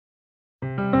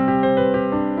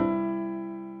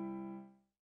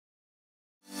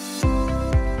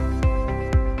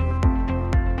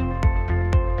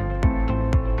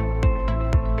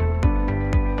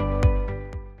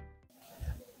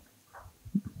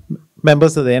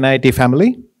members of the NIIT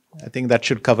family. I think that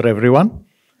should cover everyone.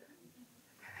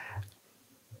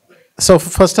 So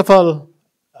first of all,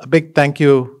 a big thank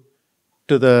you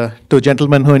to the two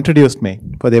gentlemen who introduced me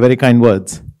for their very kind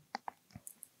words.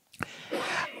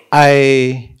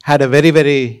 I had a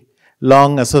very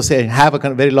long association, have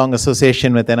a very long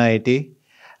association with NIIT.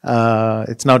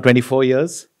 It's now 24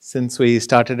 years since we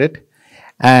started it.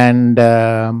 And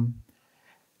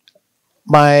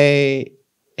my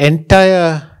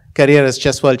entire career as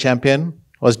chess world champion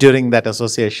was during that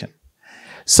association.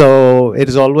 So it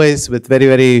is always with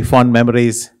very fond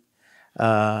memories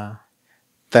that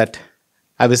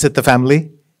I visit the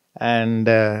family. And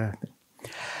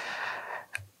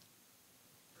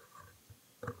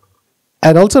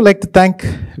I'd also like to thank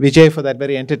Vijay for that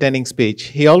very entertaining speech.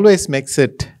 He always makes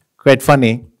it quite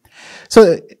funny.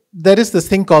 So there is this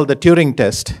thing called the Turing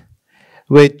test,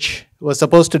 which was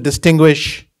supposed to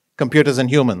distinguish computers and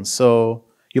humans. So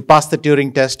you pass the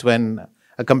Turing test when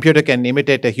a computer can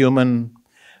imitate a human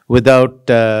without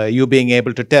you being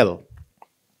able to tell.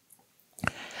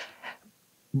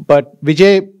 But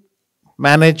Vijay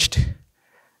managed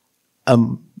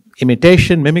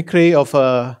imitation, mimicry of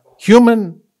a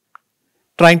human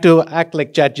trying to act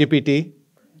like ChatGPT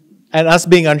and us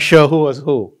being unsure who was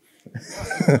who.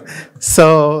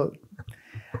 So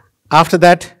after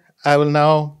that, I will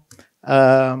now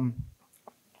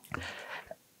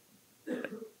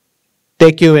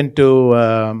take you into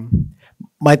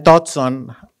my thoughts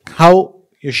on how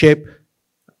you shape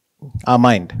our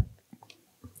mind.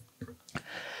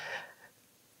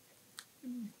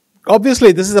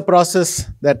 Obviously, this is a process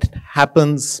that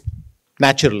happens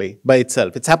naturally by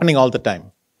itself. It's happening all the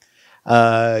time.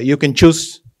 You can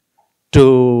choose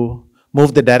to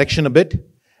move the direction a bit,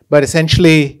 but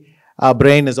essentially our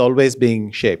brain is always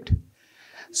being shaped.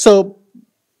 So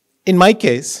in my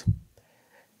case,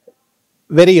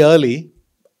 very early,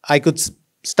 I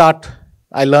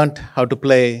learned how to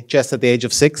play chess at the age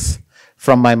of 6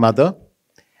 from my mother.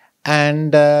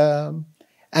 And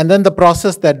then the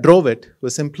process that drove it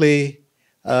was simply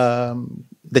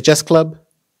the chess club,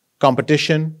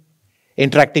 competition,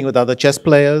 interacting with other chess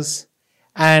players,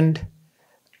 and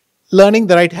learning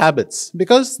the right habits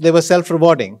because they were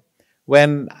self-rewarding.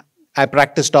 When I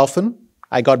practiced often,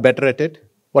 I got better at it,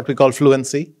 what we call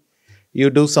fluency. You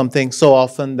do something so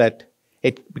often that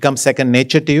it becomes second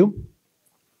nature to you.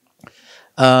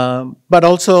 But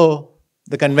also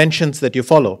the conventions that you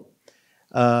follow.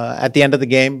 At the end of the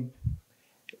game,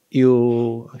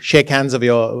 you shake hands of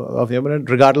your opponent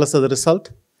regardless of the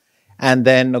result. And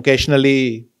then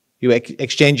occasionally you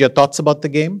exchange your thoughts about the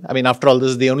game. I mean, after all, this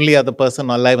is the only other person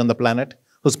alive on the planet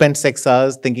who spent 6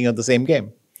 hours thinking of the same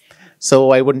game. So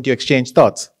why wouldn't you exchange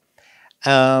thoughts?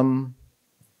 And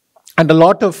a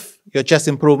lot of your chess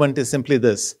improvement is simply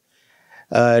this.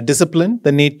 Discipline,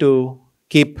 the need to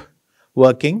keep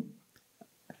working.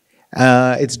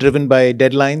 It's driven by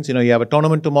deadlines. You know, you have a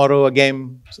tournament tomorrow, a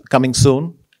game coming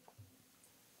soon.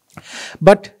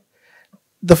 But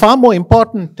the far more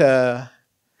important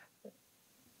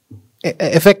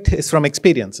effect is from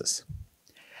experiences.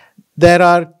 There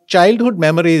are childhood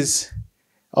memories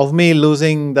of me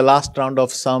losing the last round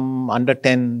of some under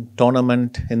 10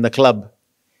 tournament in the club,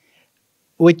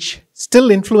 which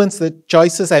still influence the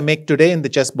choices I make today in the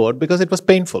chessboard because it was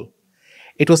painful.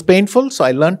 It was painful, so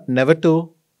I learned never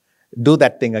to do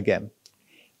that thing again.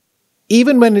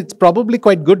 Even when it's probably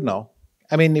quite good now.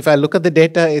 I mean, if I look at the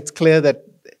data, it's clear that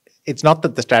it's not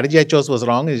that the strategy I chose was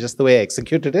wrong, it's just the way I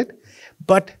executed it.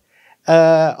 But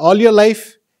all your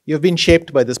life, you've been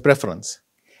shaped by this preference.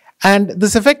 And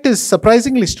this effect is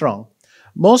surprisingly strong.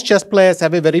 Most chess players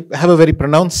have a very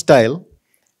pronounced style,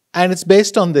 and it's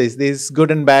based on these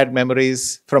good and bad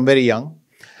memories from very young.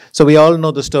 So we all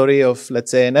know the story of,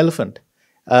 let's say, an elephant.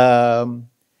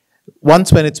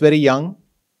 Once when it's very young,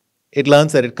 it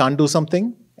learns that it can't do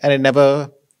something, and it never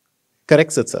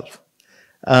corrects itself.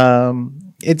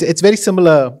 It's very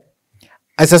similar,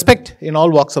 I suspect, in all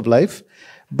walks of life.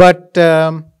 But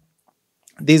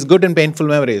these good and painful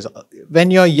memories,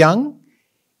 when you're young,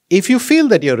 if you feel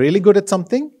that you're really good at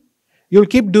something, you'll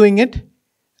keep doing it,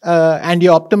 and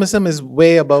your optimism is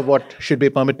way above what should be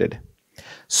permitted.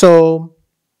 So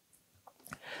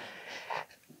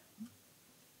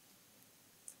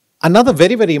another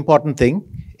very important thing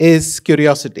is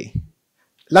curiosity.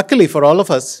 Luckily for all of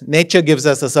us, nature gives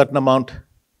us a certain amount,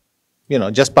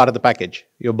 just part of the package.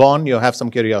 You're born, you have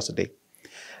some curiosity.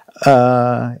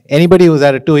 Anybody who's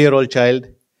had a 2-year-old child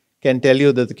can tell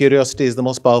you that the curiosity is the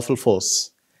most powerful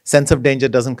force. Sense of danger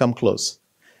doesn't come close.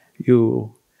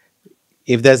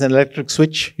 If there's an electric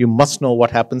switch, you must know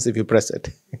what happens if you press it.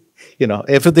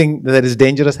 Everything that is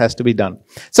dangerous has to be done.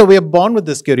 So we are born with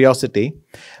this curiosity,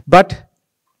 but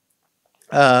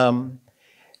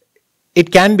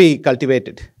it can be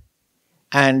cultivated,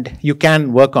 and you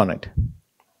can work on it.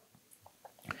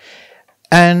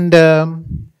 And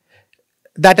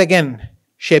that again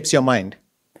shapes your mind.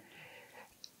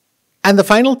 And the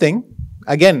final thing,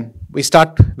 again, we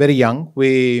start very young.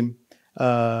 We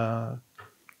have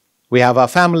our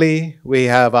family, we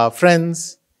have our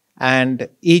friends, and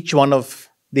each one of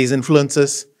these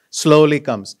influences slowly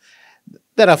comes.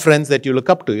 There are friends that you look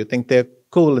up to. You think they're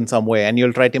cool in some way, and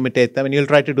you'll try to imitate them, and you'll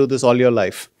try to do this all your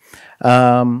life.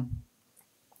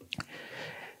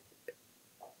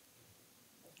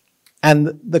 And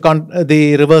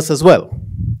the reverse as well.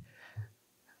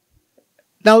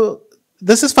 Now,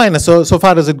 this is fine so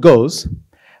far as it goes,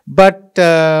 but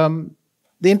the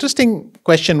interesting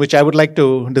question which I would like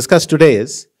to discuss today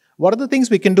is, what are the things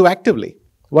we can do actively?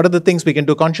 What are the things we can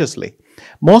do consciously?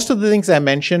 Most of the things I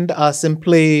mentioned are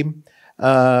simply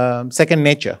second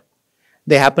nature.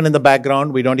 They happen in the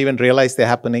background. We don't even realize they're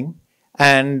happening.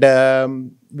 And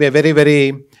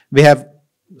we have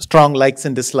strong likes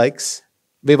and dislikes.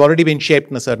 We've already been shaped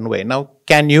in a certain way. Now,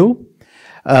 can you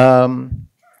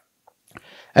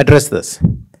address this?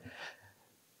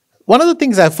 One of the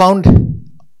things I found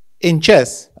in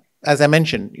chess, as I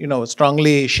mentioned,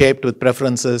 strongly shaped with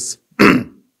preferences.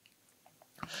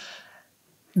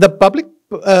 The public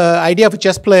idea of a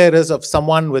chess player is of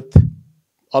someone with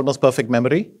almost perfect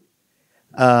memory.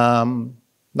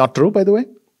 Not true, by the way.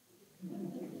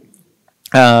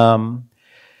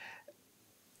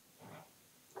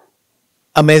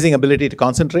 Amazing ability to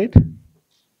concentrate.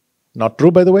 Not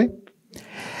true, by the way.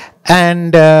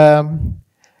 And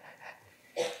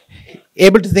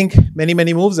able to think many,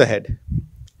 many moves ahead.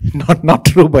 Not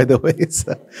true, by the way.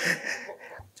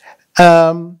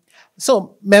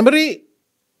 So memory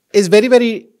is very,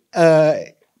 very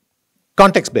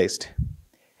context-based.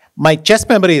 My chess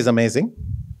memory is amazing.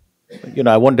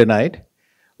 I won't deny it.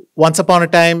 Once upon a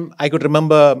time, I could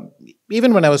remember,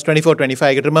 even when I was 24, 25,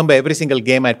 I could remember every single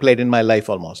game I'd played in my life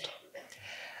almost.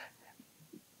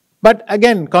 But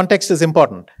again, context is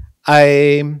important.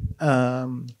 I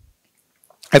found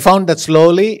that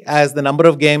slowly, as the number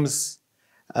of games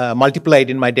multiplied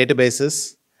in my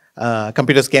databases,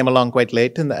 computers came along quite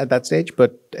late at that stage,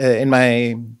 but in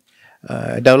my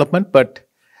development. But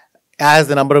as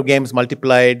the number of games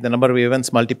multiplied, the number of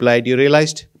events multiplied, you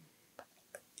realized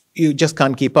you just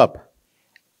can't keep up.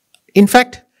 In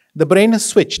fact, the brain has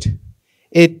switched.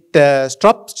 It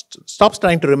stops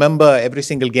trying to remember every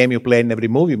single game you played and every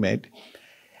move you made.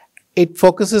 It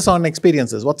focuses on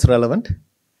experiences. What's relevant?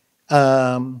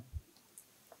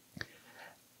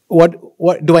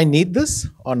 What do I need this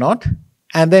or not?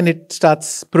 And then it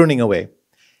starts pruning away.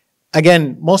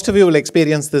 Again, most of you will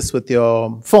experience this with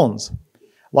your phones.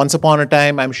 Once upon a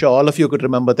time, I'm sure all of you could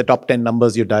remember the top 10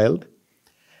 numbers you dialed.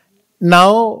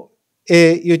 Now,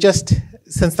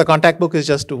 since the contact book is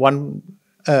just one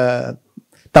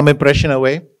thumb impression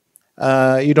away,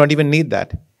 you don't even need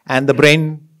that. And the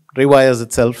brain rewires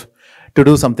itself to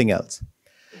do something else.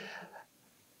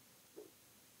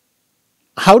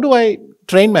 How do I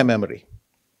train my memory?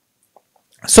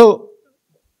 So,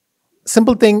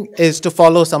 simple thing is to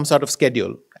follow some sort of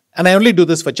schedule. And I only do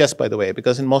this for chess, by the way,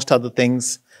 because in most other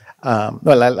things,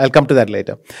 I'll come to that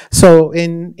later. So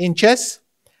in chess,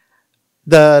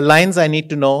 the lines I need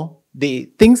to know,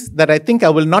 the things that I think I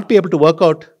will not be able to work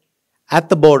out at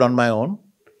the board on my own,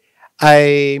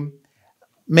 I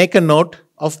make a note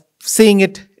of seeing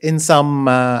it in some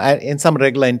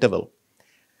regular interval.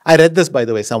 I read this, by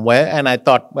the way, somewhere, and I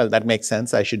thought, well, that makes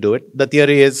sense, I should do it. The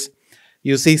theory is,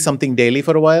 you see something daily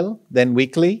for a while, then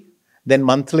weekly, then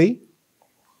monthly,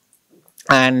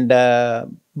 and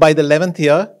by the 11th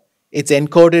year, it's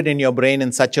encoded in your brain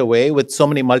in such a way with so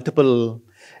many multiple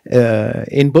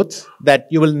inputs that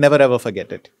you will never ever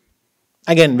forget it.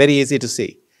 Again, very easy to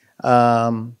see.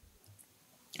 I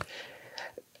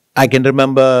can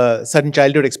remember certain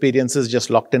childhood experiences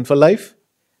just locked in for life,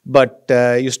 but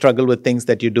you struggle with things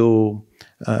that you do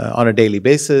on a daily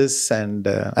basis and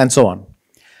so on.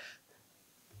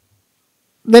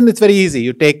 Then it's very easy.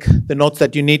 You take the notes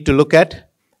that you need to look at.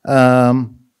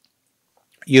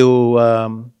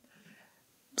 You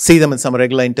see them in some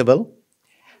regular interval.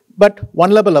 But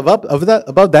one level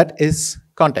above that is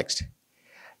context.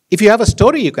 If you have a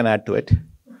story you can add to it,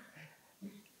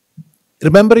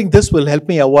 remembering this will help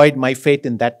me avoid my fate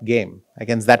in that game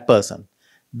against that person.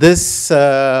 This is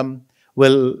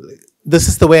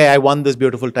the way I won this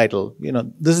beautiful title.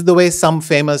 This is the way some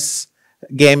famous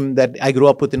game that I grew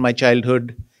up with in my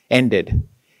childhood ended.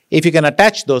 If you can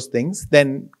attach those things,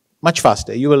 then much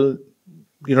faster. You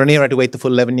don't even have to wait the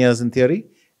full 11 years in theory.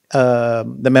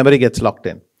 The memory gets locked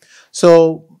in.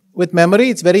 So with memory,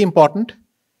 it's very important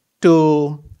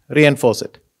to reinforce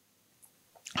it.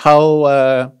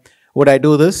 How would I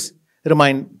do this?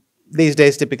 These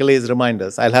days typically is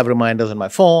reminders. I'll have reminders on my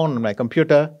phone, on my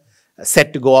computer,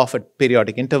 set to go off at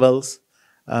periodic intervals.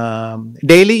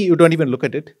 Daily, you don't even look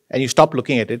at it, and you stop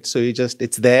looking at it. So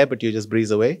it's there, but you just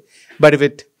breeze away. But if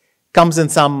it comes in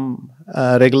some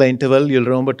regular interval, you'll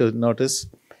remember to notice.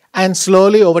 And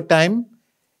slowly over time,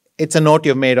 it's a note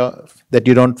you've made that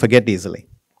you don't forget easily.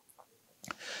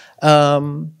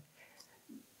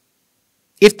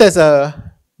 If there's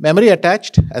a memory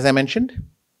attached, as I mentioned,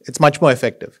 it's much more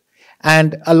effective.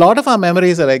 And a lot of our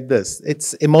memories are like this.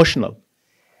 It's emotional.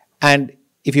 And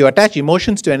if you attach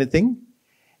emotions to anything,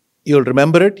 you'll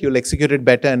remember it, you'll execute it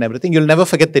better and everything. You'll never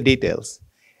forget the details.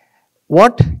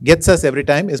 What gets us every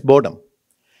time is boredom.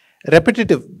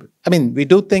 Repetitive. I mean, we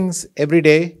do things every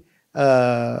day,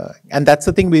 and that's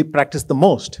the thing we practice the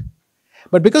most.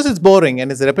 But because it's boring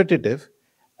and it's repetitive,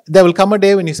 there will come a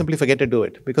day when you simply forget to do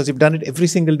it. Because you've done it every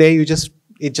single day, it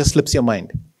just slips your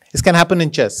mind. This can happen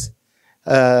in chess.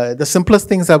 The simplest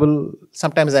things I will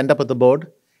sometimes end up at the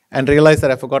board and realize that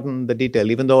I've forgotten the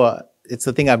detail, even though it's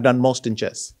the thing I've done most in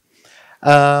chess.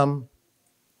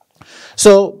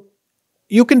 So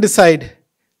you can decide,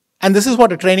 and this is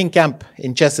what a training camp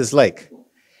in chess is like.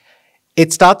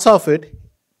 It starts off with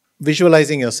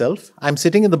visualizing yourself. I'm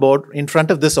sitting in the board in front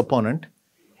of this opponent.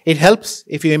 It helps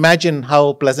if you imagine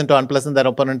how pleasant or unpleasant that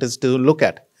opponent is to look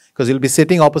at, because you'll be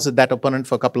sitting opposite that opponent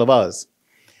for a couple of hours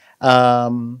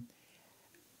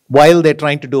while they're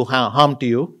trying to do harm to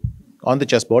you on the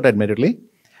chessboard, admittedly.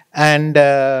 And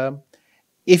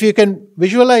if you can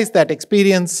visualize that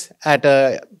experience at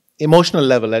an emotional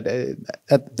level,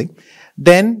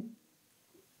 then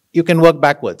you can work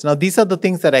backwards. Now, these are the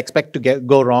things that I expect to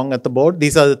go wrong at the board.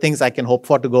 These are the things I can hope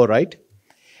for to go right.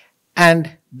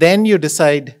 And then you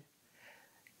decide,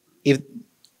 if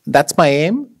that's my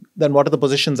aim, then what are the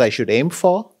positions I should aim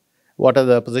for? What are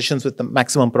the positions with the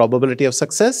maximum probability of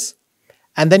success?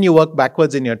 And then you work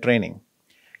backwards in your training.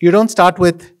 You don't start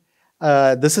with,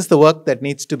 this is the work that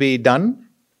needs to be done,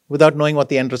 without knowing what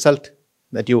the end result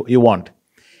that you want.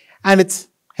 And it's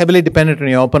heavily dependent on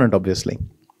your opponent, obviously.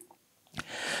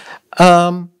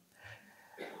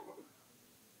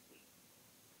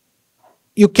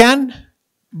 You can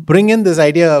bring in this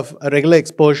idea of a regular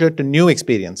exposure to new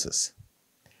experiences.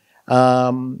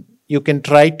 You can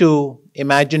try to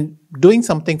imagine doing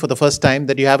something for the first time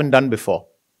that you haven't done before.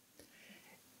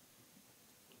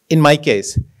 In my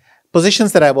case,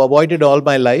 positions that I've avoided all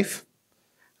my life,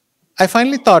 I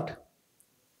finally thought,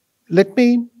 let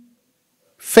me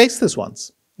face this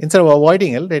once. Instead of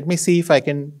avoiding it, let me see if I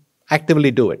can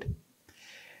actively do it.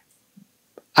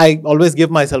 I always give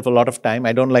myself a lot of time.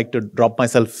 I don't like to drop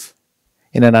myself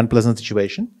in an unpleasant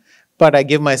situation, but I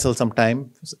give myself some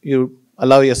time. You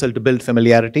allow yourself to build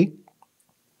familiarity.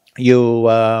 You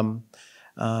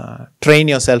train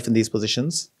yourself in these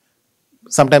positions.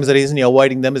 Sometimes the reason you're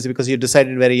avoiding them is because you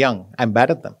decided very young, I'm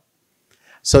bad at them.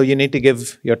 So you need to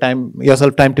give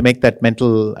yourself time to make that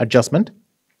mental adjustment.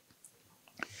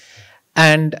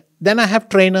 And then I have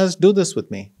trainers do this with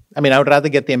me. I mean, I would rather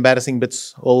get the embarrassing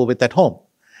bits over with at home.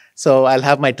 So I'll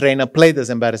have my trainer play this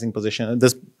embarrassing position,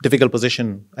 this difficult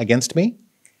position against me.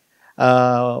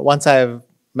 Once I've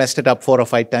messed it up 4 or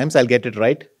 5 times, I'll get it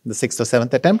right, the 6th or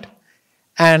 7th attempt.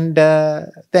 And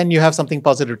then you have something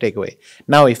positive to take away.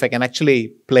 Now, if I can actually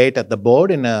play it at the board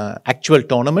in an actual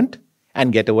tournament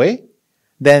and get away,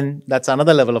 then that's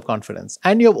another level of confidence.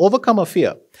 And you've overcome a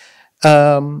fear.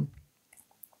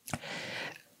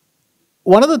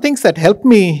 One of the things that helped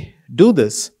me do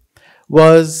this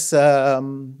was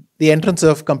the entrance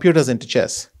of computers into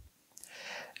chess.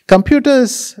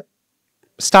 Computers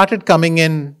started coming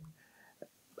in,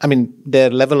 I mean, their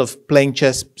level of playing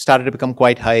chess started to become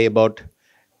quite high about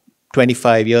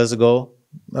 25 years ago.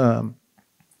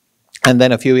 And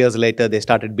then a few years later, they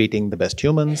started beating the best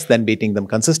humans, then beating them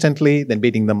consistently, then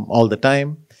beating them all the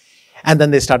time. And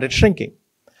then they started shrinking.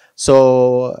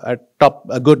 So a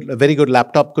very good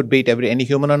laptop could beat any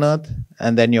human on earth,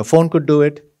 and then your phone could do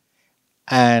it.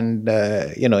 And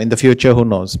in the future, who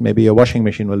knows? Maybe your washing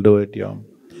machine will do it.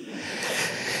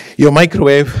 Your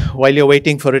microwave, while you're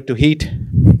waiting for it to heat,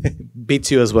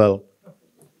 beats you as well.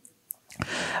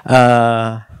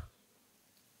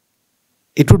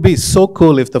 It would be so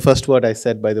cool if the first word I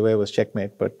said, by the way, was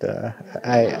checkmate, but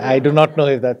I do not know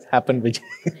if that's happened, Vijay.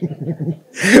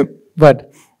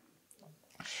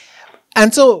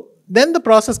 And so then the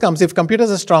process comes. If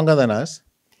computers are stronger than us,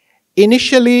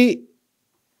 initially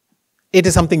it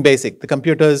is something basic. The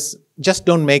computers just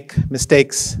don't make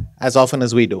mistakes as often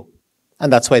as we do.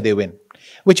 And that's why they win.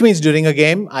 Which means during a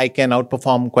game, I can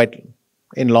outperform quite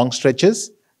in long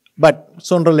stretches. But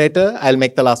sooner or later, I'll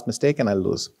make the last mistake and I'll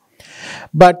lose.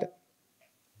 But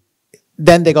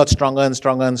then they got stronger and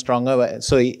stronger and stronger.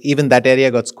 So even that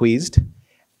area got squeezed.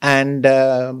 And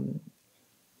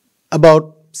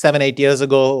about 7-8 years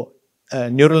ago,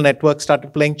 neural networks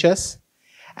started playing chess.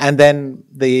 And then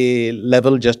the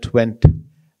level just went.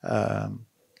 And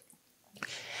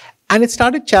it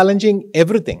started challenging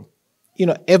everything.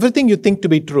 Everything you think to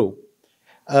be true.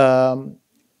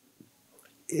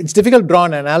 It's difficult to draw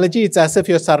an analogy. It's as if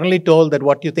you're suddenly told that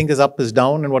what you think is up is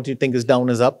down and what you think is down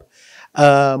is up.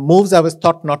 Moves I was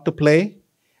taught not to play,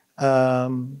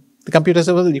 the computer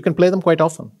said, well, you can play them quite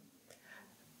often.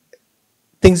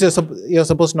 Things you're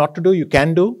supposed not to do, you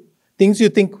can do. Things you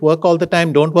think work all the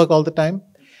time, don't work all the time.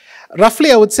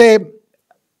 Roughly, I would say,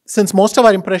 since most of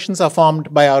our impressions are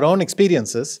formed by our own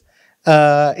experiences,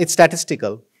 it's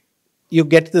statistical. You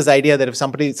get this idea that if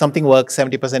something works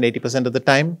 70%, 80% of the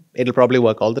time, it'll probably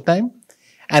work all the time.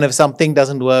 And if something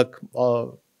doesn't work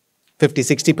 50,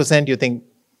 60%, you think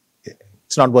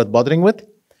it's not worth bothering with.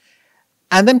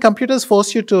 And then computers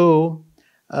force you to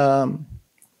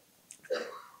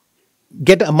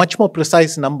get a much more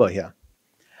precise number here.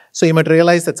 So you might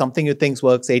realize that something you think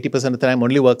works 80% of the time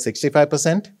only works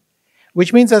 65%,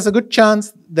 which means there's a good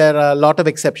chance there are a lot of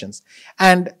exceptions.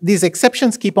 And these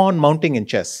exceptions keep on mounting in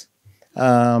chess.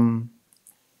 Now,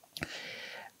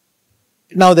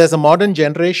 there's a modern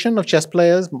generation of chess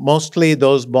players, mostly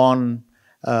those born,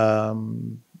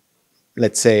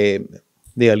 let's say,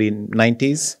 the early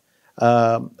 90s,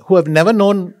 who have never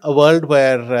known a world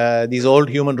where these old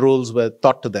human rules were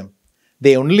taught to them.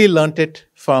 They only learnt it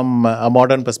from a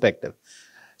modern perspective.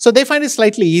 So they find it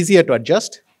slightly easier to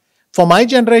adjust. For my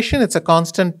generation, it's a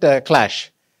constant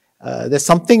clash. There's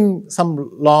some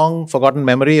long forgotten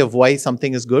memory of why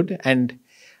something is good, and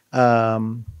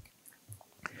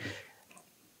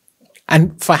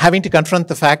for having to confront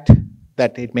the fact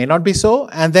that it may not be so,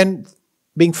 and then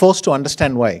being forced to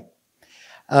understand why.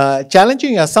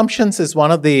 Challenging assumptions is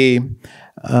one of the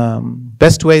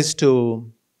best ways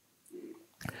to,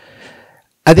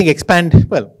 I think,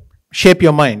 shape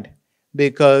your mind,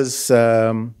 because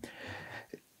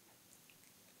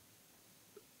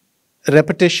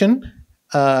repetition,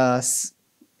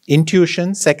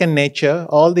 intuition, second nature,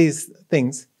 all these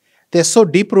things, they're so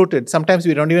deep-rooted, sometimes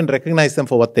we don't even recognize them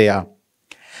for what they are.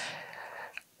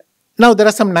 Now, there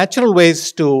are some natural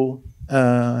ways to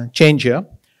change here.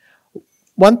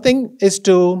 One thing is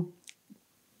to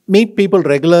meet people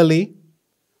regularly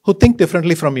who think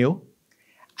differently from you,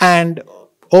 and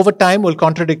over time will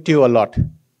contradict you a lot.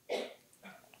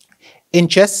 In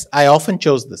chess, I often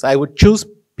chose this. I would choose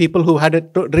people who had a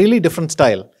really different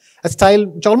style, a style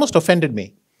which almost offended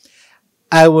me.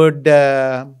 I would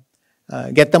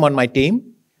get them on my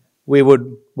team. We would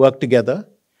work together.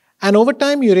 And over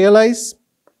time, you realize,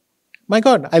 my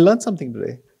God, I learned something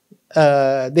today.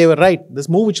 They were right. This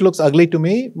move which looks ugly to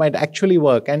me might actually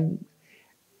work. And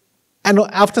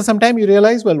after some time, you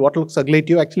realize, well, what looks ugly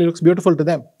to you actually looks beautiful to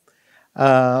them.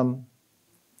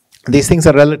 These things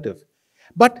are relative.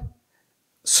 But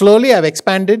slowly, I've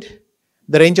expanded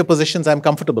the range of positions I'm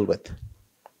comfortable with.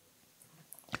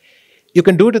 You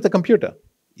can do it with a computer.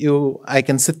 I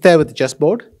can sit there with the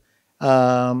chessboard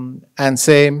and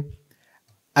say,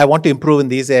 I want to improve in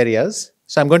these areas,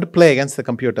 so I'm going to play against the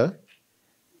computer.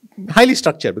 Highly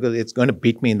structured, because it's going to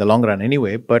beat me in the long run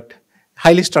anyway, but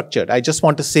highly structured. I just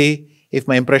want to see if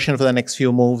my impression for the next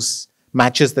few moves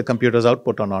matches the computer's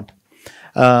output or not.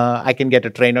 I can get a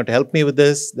trainer to help me with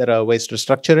this. There are ways to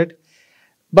structure it.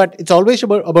 But it's always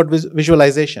about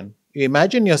visualization. You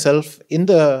imagine yourself in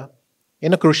a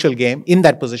crucial game, in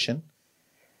that position,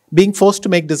 being forced to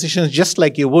make decisions just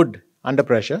like you would under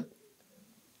pressure.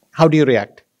 How do you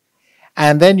react?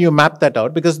 And then you map that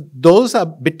out, because those are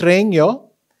betraying your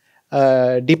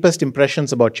deepest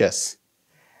impressions about chess.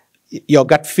 Your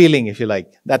gut feeling, if you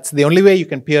like. That's the only way you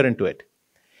can peer into it.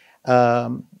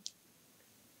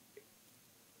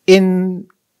 In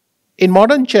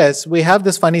modern chess, we have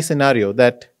this funny scenario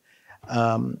that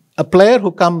a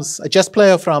chess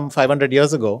player from 500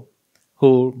 years ago,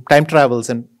 who time travels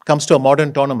and comes to a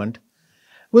modern tournament,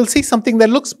 will see something that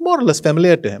looks more or less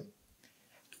familiar to him.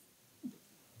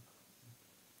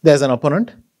 There's an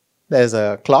opponent, there's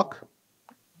a clock,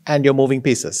 and you're moving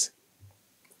pieces.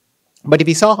 But if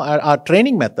he saw our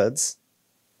training methods,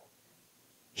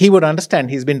 he would understand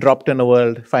he's been dropped in a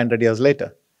world 500 years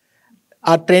later.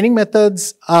 Our training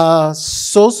methods are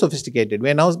so sophisticated.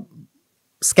 We're now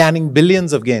scanning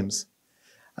billions of games.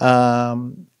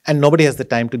 And and nobody has the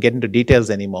time to get into details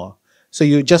anymore. So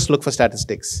you just look for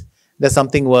statistics. Does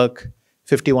something work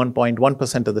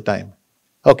 51.1% of the time?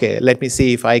 Okay, let me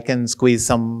see if I can squeeze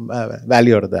some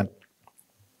value out of that.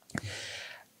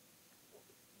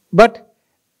 But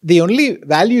the only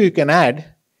value you can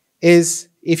add is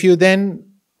if you then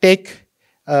take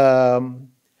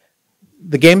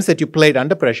the games that you played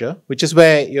under pressure, which is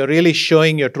where you're really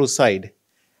showing your true side.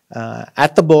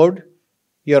 At the board,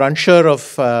 you're unsure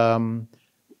of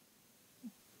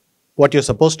what you're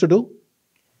supposed to do,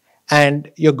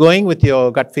 and you're going with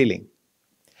your gut feeling.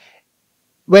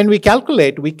 When we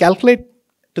calculate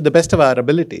to the best of our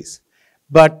abilities.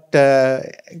 But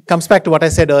it comes back to what I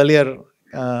said earlier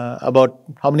about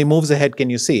how many moves ahead can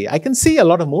you see. I can see a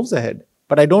lot of moves ahead,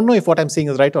 but I don't know if what I'm seeing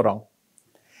is right or wrong.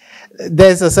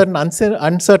 There's a certain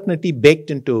uncertainty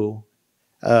baked into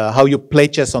how you play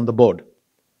chess on the board,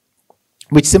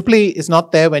 which simply is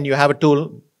not there when you have a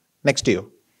tool next to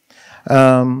you.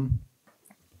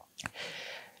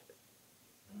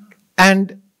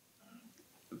 And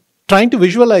trying to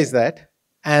visualize that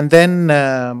and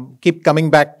then keep coming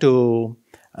back to,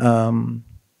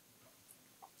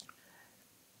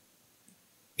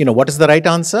 what is the right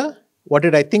answer? What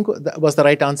did I think was the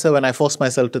right answer when I forced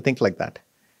myself to think like that?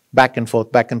 Back and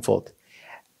forth, back and forth.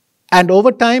 And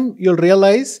over time, you'll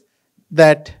realize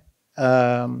that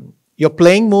you're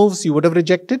playing moves you would have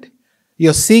rejected.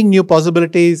 You're seeing new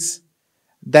possibilities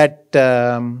that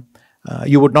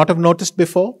you would not have noticed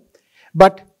before.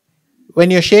 But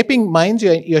when you're shaping minds,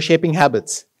 you're shaping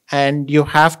habits. And you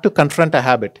have to confront a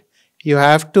habit. You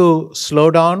have to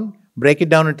slow down, break it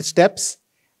down into steps,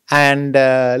 and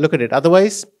look at it.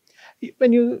 Otherwise,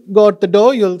 when you go out the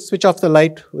door, you'll switch off the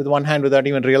light with one hand without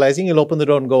even realizing. You'll open the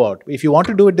door and go out. If you want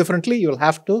to do it differently, you'll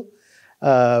have to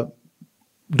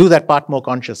do that part more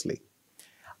consciously.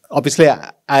 Obviously,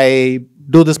 I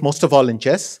do this most of all in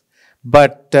chess,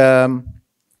 but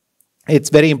it's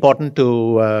very important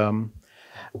to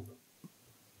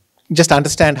just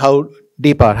understand how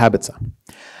deep our habits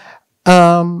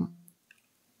are.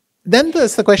 Then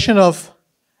there's the question of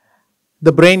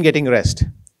the brain getting rest.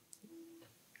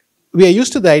 We are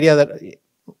used to the idea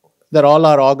that all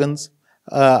our organs,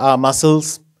 our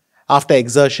muscles, after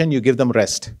exertion, you give them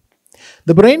rest.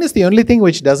 The brain is the only thing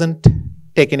which doesn't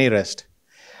take any rest.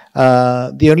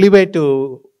 The only way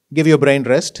to give your brain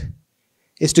rest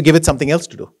is to give it something else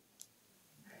to do.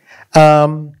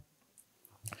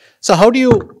 So how do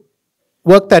you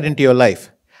work that into your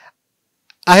life?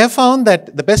 I have found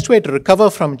that the best way to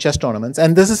recover from chess tournaments,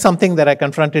 and this is something that I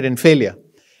confronted in failure.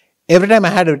 Every time I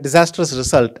had a disastrous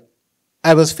result,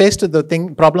 I was faced with the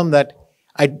problem that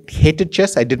I hated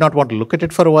chess. I did not want to look at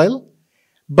it for a while.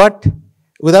 But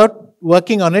without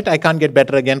working on it, I can't get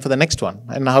better again for the next one.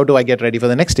 And how do I get ready for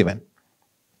the next event?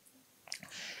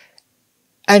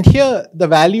 And here, the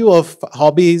value of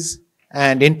hobbies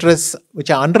and interests which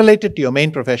are unrelated to your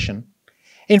main profession,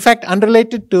 in fact,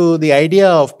 unrelated to the idea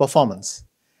of performance.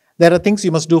 There are things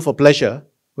you must do for pleasure,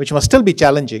 which must still be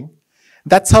challenging.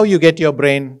 That's how you get your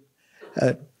brain.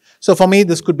 So for me,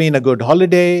 this could mean a good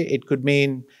holiday. It could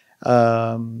mean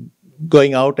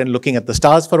going out and looking at the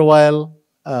stars for a while.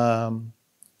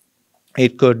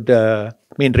 It could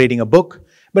mean reading a book.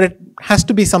 But it has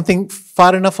to be something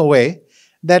far enough away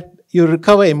that you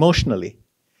recover emotionally.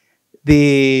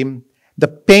 The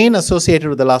pain associated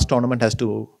with the last tournament has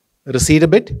to recede a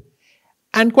bit.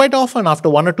 And quite often, after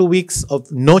 1 or 2 weeks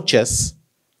of no chess,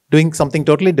 doing something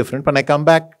totally different, when I come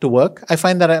back to work, I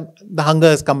find that the hunger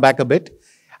has come back a bit.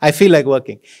 I feel like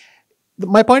working.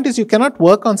 My point is, you cannot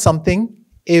work on something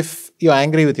if you're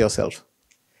angry with yourself.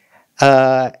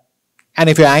 And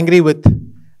if you're angry with,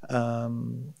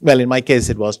 well, in my case,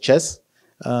 it was chess.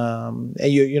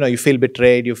 You feel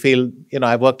betrayed. You feel,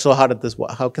 I've worked so hard at this.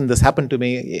 How can this happen to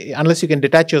me? Unless you can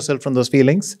detach yourself from those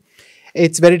feelings,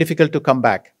 it's very difficult to come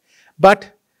back.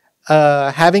 But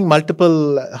having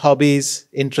multiple hobbies,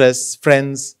 interests,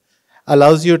 friends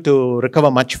allows you to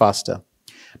recover much faster.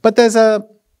 But there's a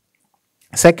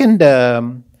second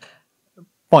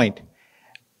point.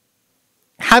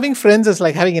 Having friends is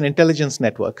like having an intelligence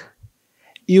network.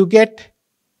 You get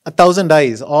 1,000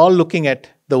 eyes all looking at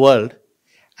the world,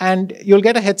 and you'll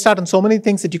get a head start on so many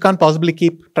things that you can't possibly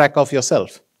keep track of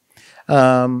yourself.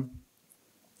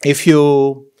 If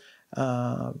you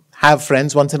have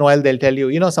friends, once in a while they'll tell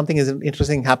you, something is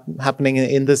interesting happening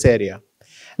in this area.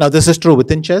 Now, this is true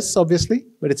within chess, obviously,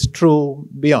 but it's true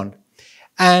beyond.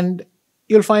 And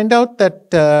you'll find out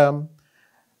that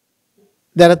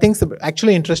there are things that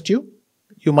actually interest you.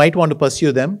 You might want to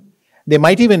pursue them. They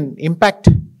might even impact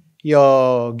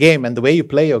your game and the way you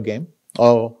play your game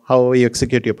or how you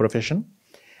execute your profession.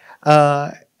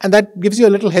 And that gives you a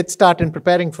little head start in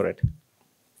preparing for it.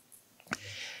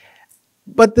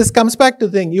 But this comes back to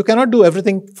the thing, you cannot do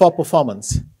everything for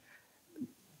performance.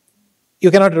 You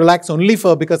cannot relax only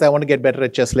because I want to get better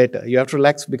at chess later. You have to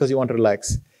relax because you want to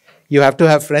relax. You have to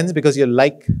have friends because you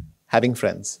like having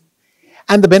friends.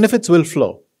 And the benefits will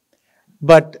flow.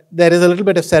 But there is a little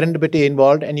bit of serendipity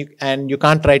involved, and you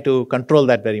can't try to control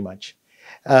that very much.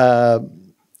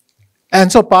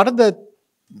 And so part of the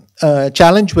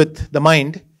challenge with the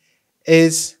mind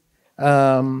is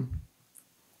the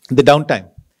downtime.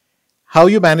 How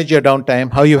you manage your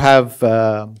downtime, how you have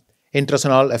interest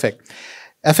and all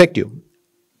affect you.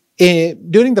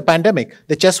 During the pandemic,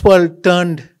 the chess world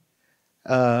turned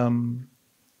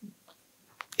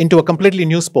into a completely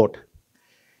new sport.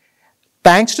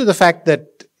 Thanks to the fact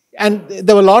that, and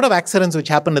there were a lot of accidents which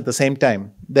happened at the same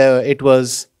time. It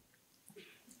was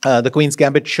the Queen's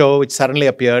Gambit show, which suddenly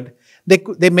appeared.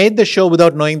 They made the show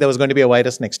without knowing there was going to be a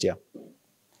virus next year.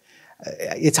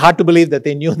 It's hard to believe that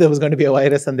they knew there was going to be a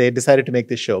virus and they decided to make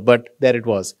this show, but there it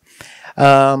was.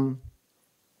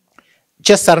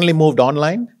 Chess suddenly moved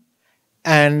online,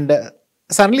 and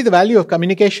suddenly the value of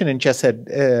communication in chess had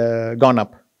gone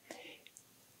up.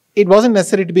 It wasn't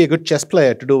necessary to be a good chess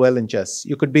player to do well in chess.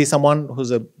 You could be someone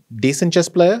who's a decent chess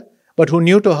player, but who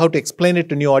knew how to explain it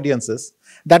to new audiences.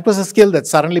 That was a skill that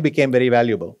suddenly became very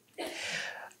valuable.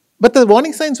 But the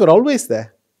warning signs were always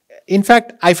there. In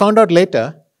fact, I found out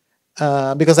later,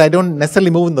 because I don't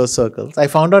necessarily move in those circles, I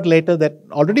found out later that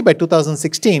already by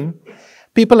 2016,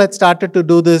 people had started to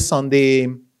do this on the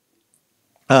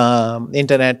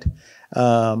internet,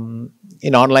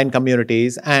 in online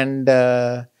communities, and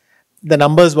the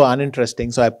numbers were uninteresting,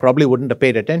 so I probably wouldn't have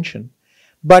paid attention.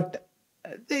 But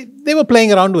they were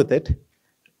playing around with it.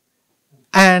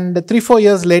 And 3-4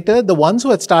 years later, the ones who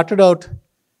had started out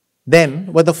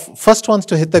then were the first ones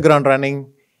to hit the ground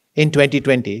running in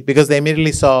 2020, because they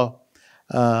immediately saw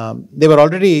they were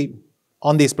already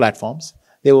on these platforms.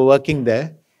 They were working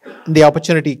there. The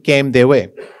opportunity came their way.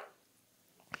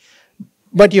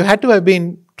 But you had to have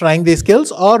been trying these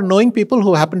skills or knowing people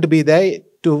who happened to be there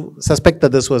to suspect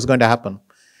that this was going to happen.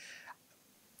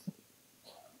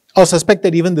 Or suspect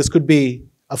that even this could be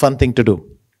a fun thing to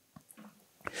do.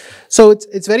 So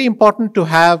it's very important to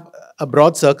have a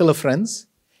broad circle of friends.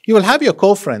 You will have your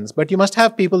core friends, but you must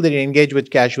have people that you engage with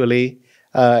casually,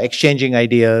 exchanging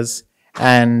ideas,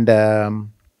 and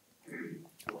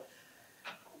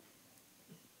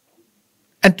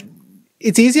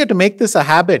it's easier to make this a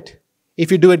habit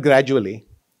if you do it gradually.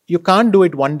 You can't do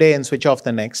it one day and switch off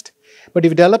the next. But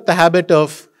if you develop the habit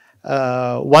of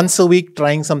once a week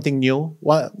trying something new,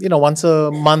 once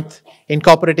a month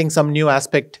incorporating some new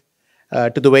aspect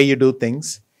to the way you do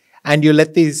things, and you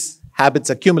let these habits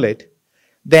accumulate,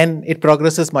 then it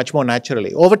progresses much more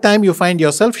naturally. Over time, you find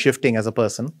yourself shifting as a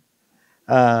person.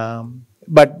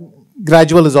 But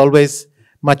gradual is always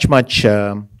much, much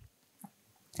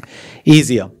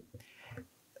easier.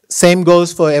 Same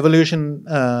goes for evolution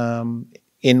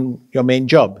in your main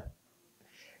job.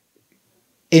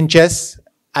 In chess,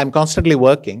 I'm constantly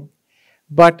working,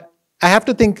 but I have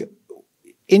to think,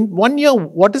 in 1 year,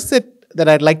 what is it that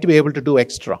I'd like to be able to do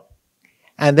extra?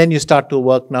 And then you start to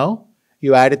work now.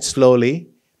 You add it slowly.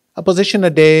 A position a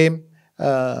day,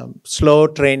 slow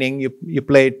training. You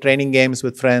play training games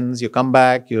with friends. You come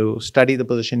back, you study the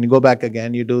position, you go back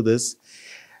again, you do this.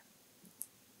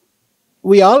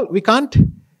 We can't,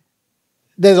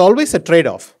 there's always a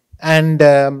trade-off. And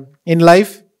in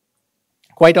life,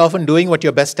 quite often doing what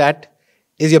you're best at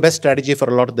is your best strategy for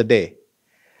a lot of the day.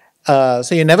 So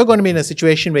you're never going to be in a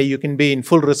situation where you can be in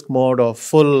full risk mode or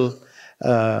full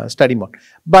study mode.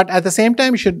 But at the same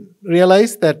time, you should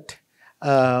realize that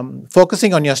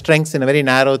focusing on your strengths in a very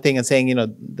narrow thing and saying,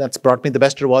 that's brought me the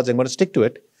best rewards, I'm going to stick to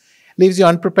it, leaves you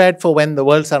unprepared for when the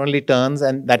world suddenly turns,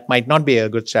 and that might not be a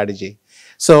good strategy.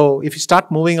 So if you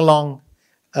start moving along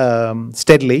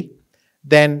steadily,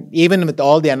 then even with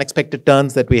all the unexpected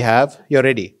turns that we have, you're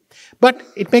ready. But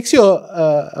it makes you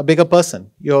a bigger person.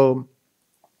 You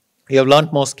have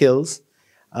learned more skills.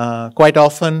 Quite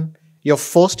often, you're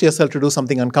forced yourself to do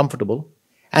something uncomfortable.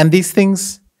 And these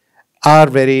things are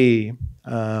very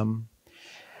well.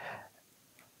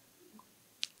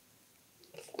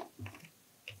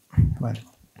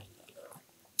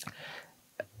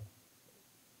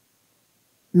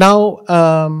 Now,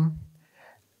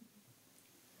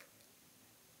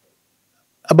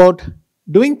 about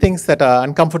doing things that are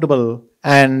uncomfortable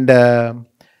and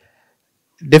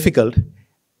difficult,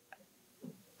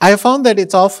 I have found that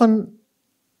it's often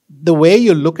the way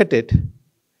you look at it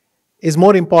is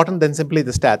more important than simply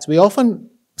the stats. We often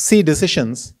see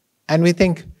decisions and we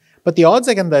think, but the odds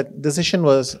against that decision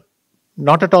was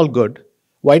not at all good,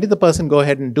 why did the person go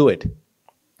ahead and do it?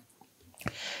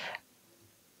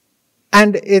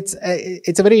 And it's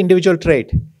a very individual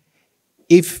trait.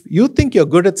 If you think you're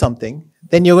good at something,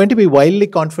 then you're going to be wildly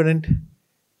confident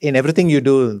in everything you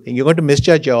do. You're going to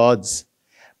misjudge your odds.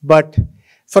 But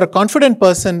for a confident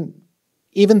person,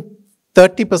 even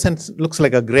 30% looks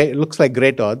like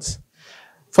great odds.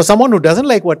 For someone who doesn't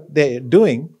like what they're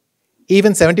doing,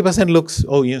 even 70% looks,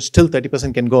 oh, still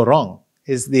 30% can go wrong,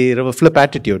 is the flip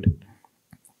attitude.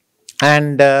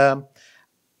 And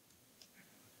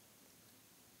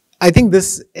I think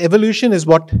this evolution is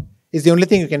what is the only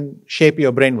thing you can shape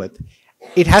your brain with.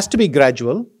 It has to be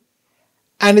gradual,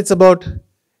 and it's about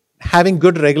having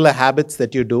good regular habits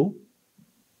that you do.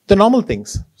 The normal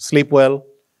things: sleep well,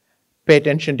 pay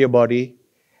attention to your body,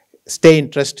 stay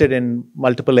interested in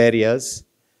multiple areas,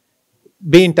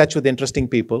 be in touch with interesting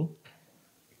people,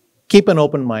 keep an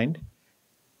open mind,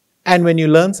 and when you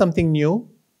learn something new,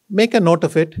 make a note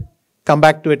of it, come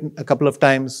back to it a couple of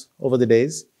times over the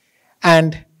days,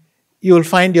 and you will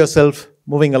find yourself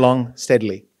moving along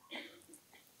steadily.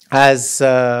 As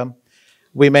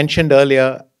we mentioned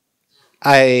earlier,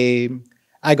 I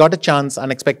got a chance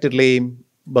unexpectedly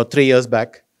about 3 years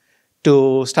back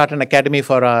to start an academy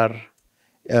for our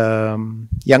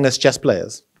youngest chess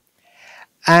players.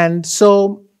 And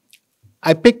so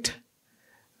I picked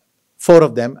 4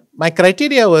 of them. My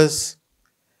criteria was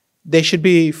they should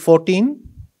be 14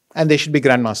 and they should be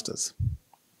grandmasters.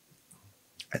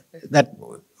 That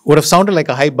would have sounded like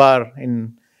a high bar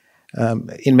in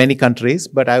many countries,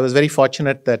 but I was very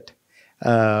fortunate that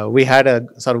we had a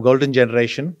sort of golden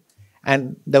generation,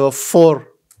 and there were 4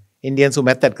 Indians who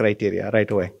met that criteria right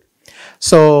away.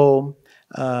 So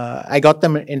I got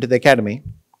them into the academy.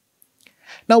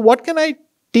 Now, what can I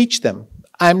teach them?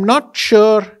 I'm not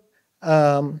sure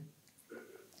that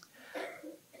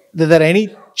there are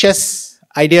any chess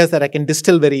ideas that I can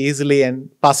distill very easily and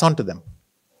pass on to them.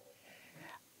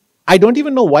 I don't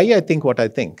even know why I think what I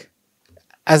think.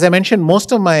 As I mentioned,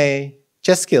 most of my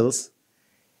chess skills,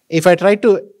 if I try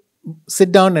to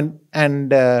sit down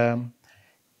and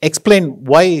explain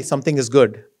why something is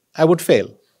good, I would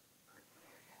fail.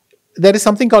 There is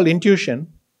something called intuition.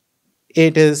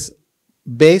 It is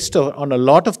based on a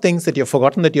lot of things that you've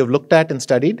forgotten that you've looked at and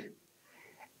studied,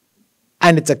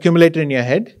 and it's accumulated in your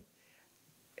head.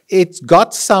 It's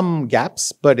got some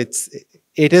gaps, but it's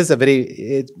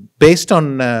based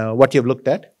on what you've looked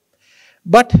at.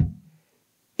 But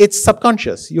it's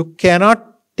subconscious. You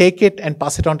cannot take it and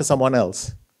pass it on to someone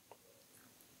else.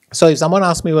 So if someone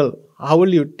asks me, well, how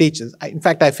will you teach this? In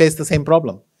fact, I face the same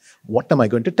problem. What am I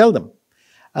going to tell them?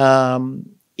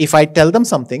 If I tell them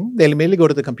something, they'll immediately go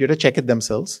to the computer, check it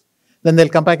themselves. Then they'll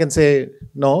come back and say,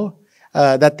 no,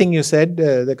 that thing you said,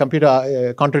 the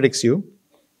computer contradicts you.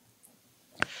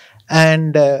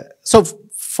 And so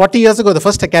 40 years ago, the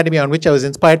first academy on which I was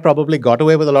inspired probably got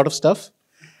away with a lot of stuff.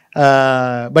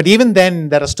 But even then,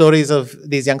 there are stories of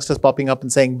these youngsters popping up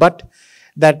and saying, but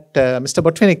that, Mr.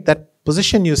 Botvinnik, that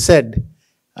position you said,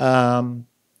 I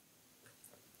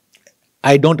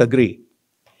don't agree.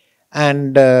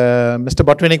 And Mr.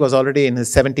 Botvinnik was already in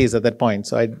his 70s at that point,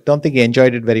 so I don't think he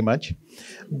enjoyed it very much.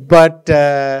 But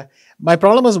my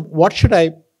problem was, what should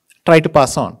I try to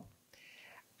pass on?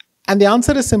 And the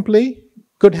answer is simply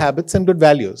good habits and good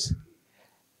values.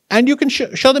 And you can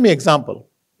show them your example.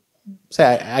 Say,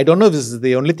 I don't know if this is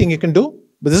the only thing you can do,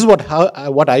 but this is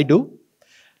what I do.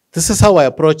 This is how I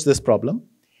approach this problem.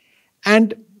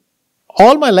 And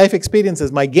all my life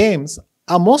experiences, my games,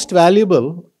 are most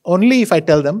valuable only if I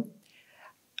tell them,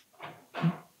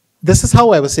 this is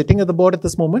how I was sitting at the board at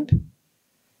this moment.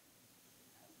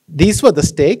 These were the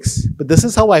stakes, but this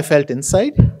is how I felt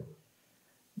inside.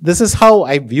 This is how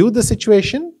I viewed the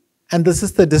situation, and this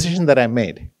is the decision that I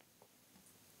made.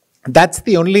 That's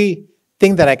the only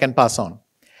thing that I can pass on.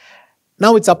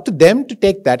 Now it's up to them to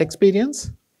take that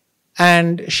experience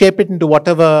and shape it into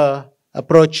whatever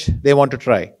approach they want to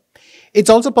try. It's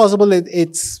also possible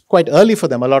it's quite early for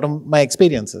them, a lot of my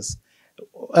experiences.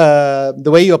 The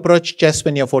way you approach chess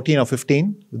when you're 14 or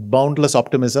 15, with boundless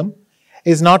optimism,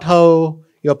 is not how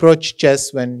you approach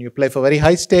chess when you play for very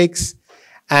high stakes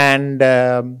and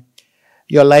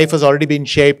your life has already been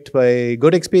shaped by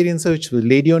good experiences which will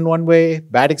lead you in one way,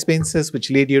 bad experiences which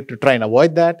lead you to try and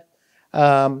avoid that.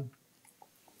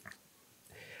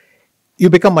 You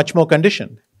become much more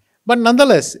conditioned. But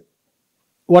nonetheless,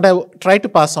 what I try to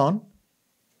pass on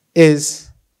is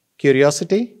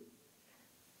curiosity,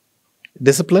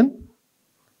 discipline,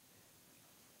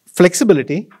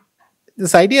 flexibility,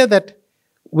 this idea that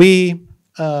we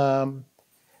can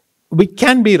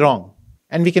be wrong,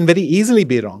 and we can very easily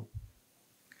be wrong.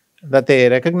 that they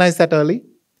recognize that early.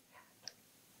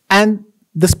 And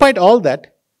despite all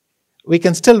that, we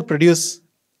can still produce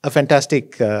a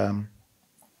fantastic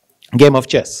game of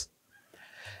chess.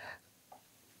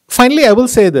 Finally, I will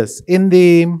say this. In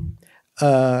the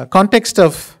context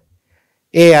of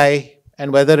AI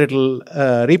and whether it will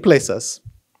replace us,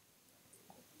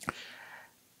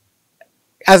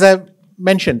 as I've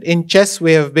mentioned, in chess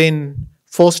we have been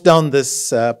forced down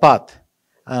this path.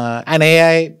 And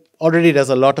AI already does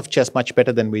a lot of chess much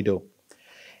better than we do.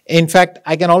 In fact,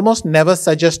 I can almost never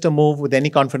suggest a move with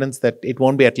any confidence that it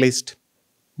won't be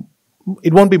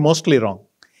mostly wrong.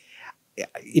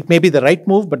 It may be the right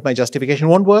move, but my justification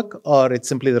won't work, or it's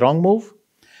simply the wrong move.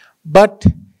 But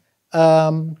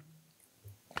there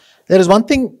is one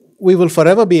thing we will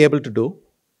forever be able to do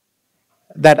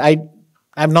that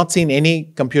I've not seen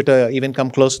any computer even come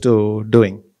close to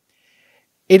doing.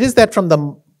 It is that from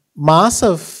the mass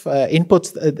of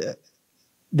inputs,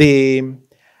 the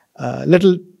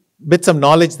little bits of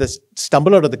knowledge that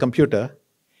stumble out of the computer,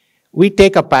 we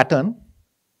take a pattern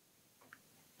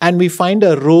and we find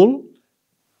a rule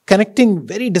connecting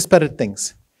very disparate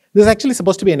things. This is actually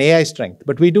supposed to be an AI strength,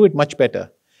 but we do it much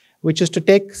better, which is to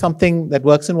take something that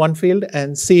works in one field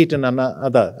and see it in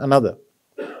another.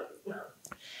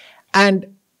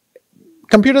 And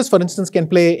computers, for instance, can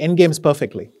play endgames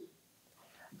perfectly.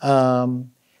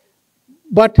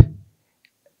 But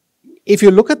if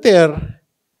you look at their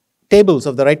tables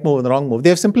of the right move and the wrong move, they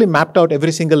have simply mapped out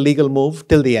every single legal move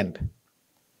till the end.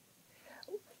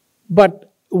 But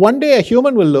one day a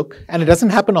human will look, and it doesn't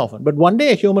happen often, but one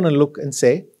day a human will look and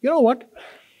say, you know what?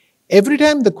 Every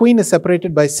time the queen is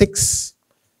separated by 6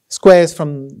 squares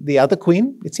from the other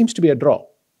queen, it seems to be a draw,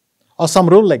 or some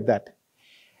rule like that.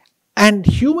 And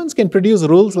humans can produce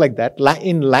rules like that,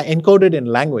 encoded in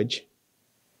language,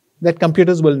 that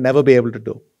computers will never be able to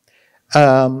do.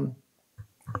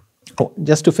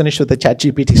 Just to finish with the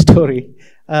ChatGPT story.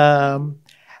 A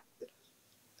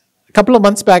couple of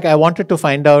months back, I wanted to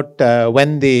find out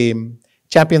when the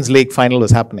Champions League final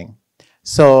was happening.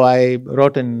 So I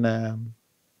wrote in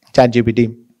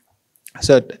ChatGPT,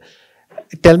 so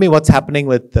tell me what's happening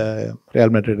with Real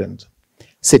Madrid and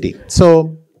City.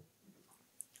 So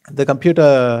the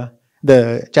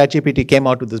ChatGPT came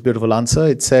out with this beautiful answer.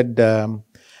 It said,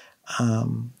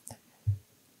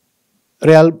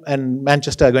 Real and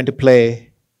Manchester are going to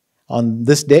play on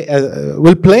this day,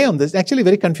 will play on this, actually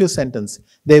very confused sentence.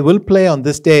 They will play on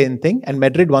this day in thing, and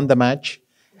Madrid won the match.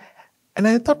 And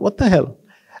I thought, what the hell?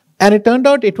 And it turned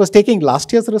out it was taking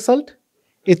last year's result.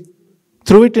 It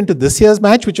threw it into this year's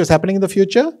match, which was happening in the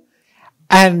future,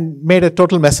 and made a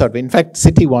total mess out of it. In fact,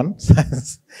 City won.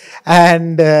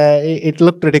 And it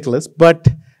looked ridiculous. But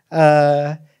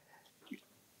I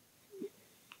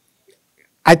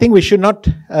think we should not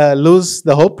lose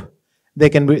the hope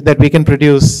that we can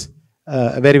produce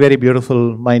a very, very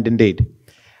beautiful mind indeed.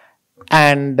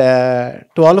 And to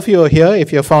all of you who are here,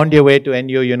 if you have found your way to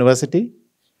NU University,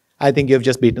 I think you've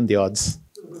just beaten the odds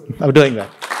of doing that.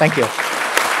 Thank you.